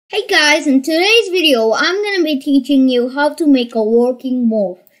Hey guys, in today's video, I'm going to be teaching you how to make a working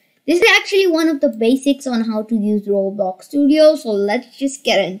morph. This is actually one of the basics on how to use Roblox Studio, so let's just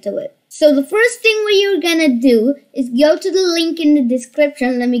get into it. So the first thing what you're going to do is go to the link in the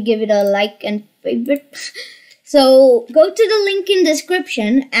description. Let me give it a like and favorite. So go to the link in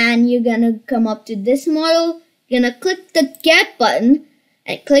description and you're going to come up to this model. You're going to click the get button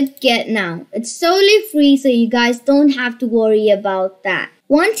and click get now. It's totally free, so you guys don't have to worry about that.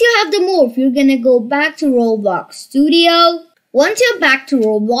 Once you have the morph, you're gonna go back to Roblox Studio. Once you're back to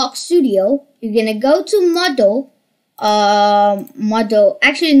Roblox Studio, you're gonna go to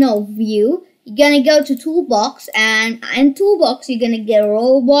view. You're gonna go to toolbox, and in toolbox, you're gonna get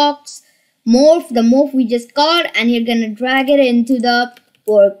ROBUX, morph, the morph we just got, and you're gonna drag it into the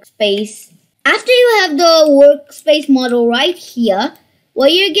workspace. After you have the workspace model right here,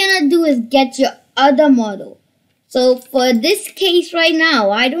 what you're gonna do is get your other model. So for this case right now,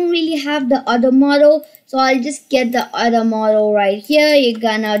 I don't really have the other model, so I'll just get the other model right here. You're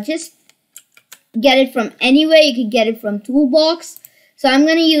gonna just get it from anywhere. You can get it from toolbox. So I'm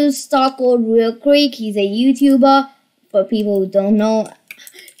gonna use Stock Code real quick. He's a YouTuber for people who don't know.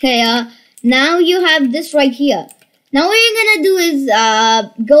 Okay, now you have this right here. Now what you're gonna do is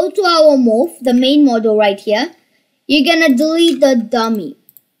go to our morph, the main model right here. You're gonna delete the dummy.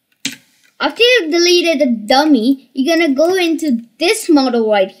 After you've deleted the dummy, you're gonna go into this model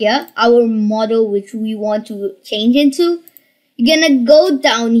right here, our model which we want to change into. You're gonna go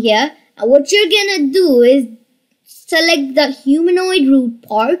down here, and what you're gonna do is select the humanoid root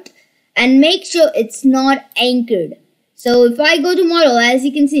part and make sure it's not anchored. So if I go to model, as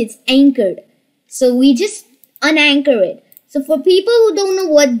you can see, it's anchored. So we just unanchor it. So for people who don't know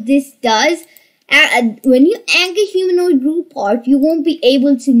what this does, when you anchor humanoid root part, you won't be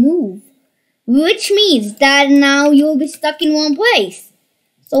able to move. Which means that now you'll be stuck in one place.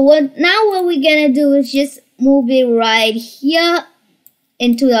 So what we're gonna do is just move it right here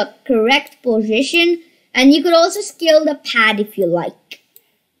into the correct position. And you could also scale the pad if you like.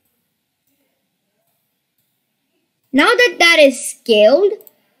 Now that is scaled,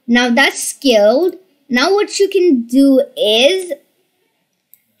 now what you can do is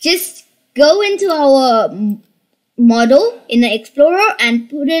just go into our model in the Explorer and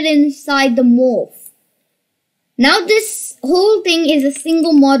put it inside the morph. Now this whole thing is a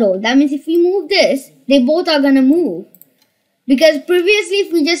single model. That means if we move this, they both are gonna move. Because previously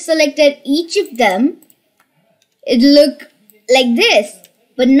if we just selected each of them, it looked like this.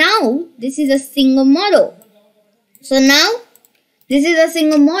 But now this is a single model. So now this is a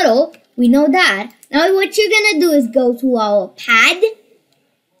single model. We know that. Now what you're gonna do is go to our pad,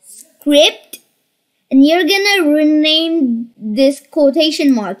 script, and you're gonna rename this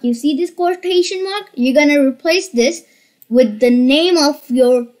quotation mark. You see this quotation mark? You're gonna replace this with the name of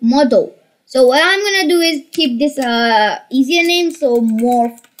your model. So what I'm gonna do is keep this easier name. So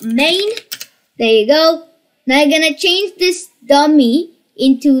morph main. There you go. Now I'm gonna change this dummy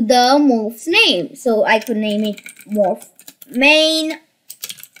into the morph's name. So I could name it morph main.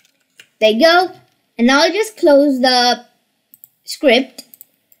 There you go. And now I'll just close the script.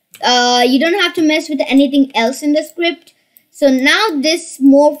 You don't have to mess with anything else in the script. So now this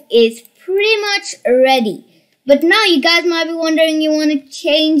morph is pretty much ready. But now you guys might be wondering, you want to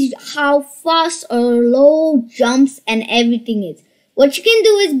change how fast or low jumps and everything is. What you can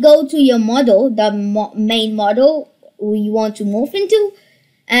do is go to your model, the main model we want to morph into.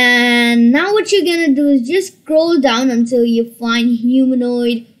 And now what you're going to do is just scroll down until you find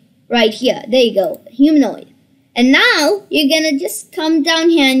humanoid right here. There you go, humanoid. And now you're gonna just come down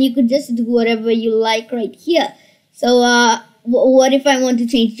here and you could just do whatever you like right here. So what if I want to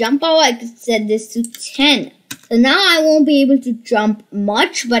change jump power? I could set this to 10. So now I won't be able to jump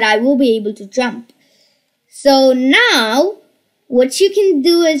much, but I will be able to jump. So now what you can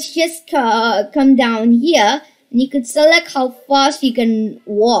do is just come down here and you could select how fast you can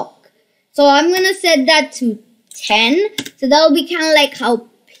walk. So I'm gonna set that to 10. So that'll be kind of like how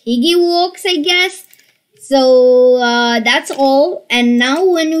Piggy walks, I guess. So that's all. And now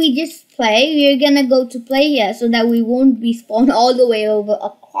when we just play, we're gonna go to play here so that we won't be spawned all the way over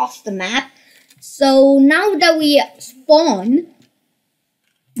across the map. So now that we spawn,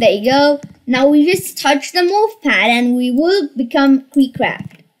 there you go. Now we just touch the morph pad and we will become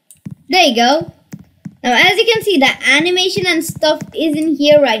Creecraft. There you go. Now as you can see, the animation and stuff isn't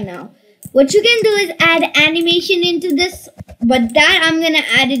here right now. What you can do is add animation into this, but that I'm gonna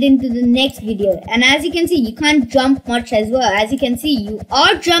add it into the next video. And as you can see, you can't jump much as well. As you can see, you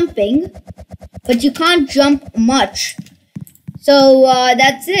are jumping, but you can't jump much. So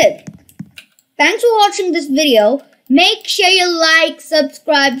that's it. Thanks for watching this video. Make sure you like,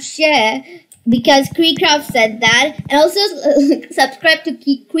 subscribe, share, because Creecraft said that. And also subscribe to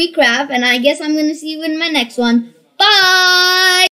Creecraft, and I guess I'm going to see you in my next one. Bye!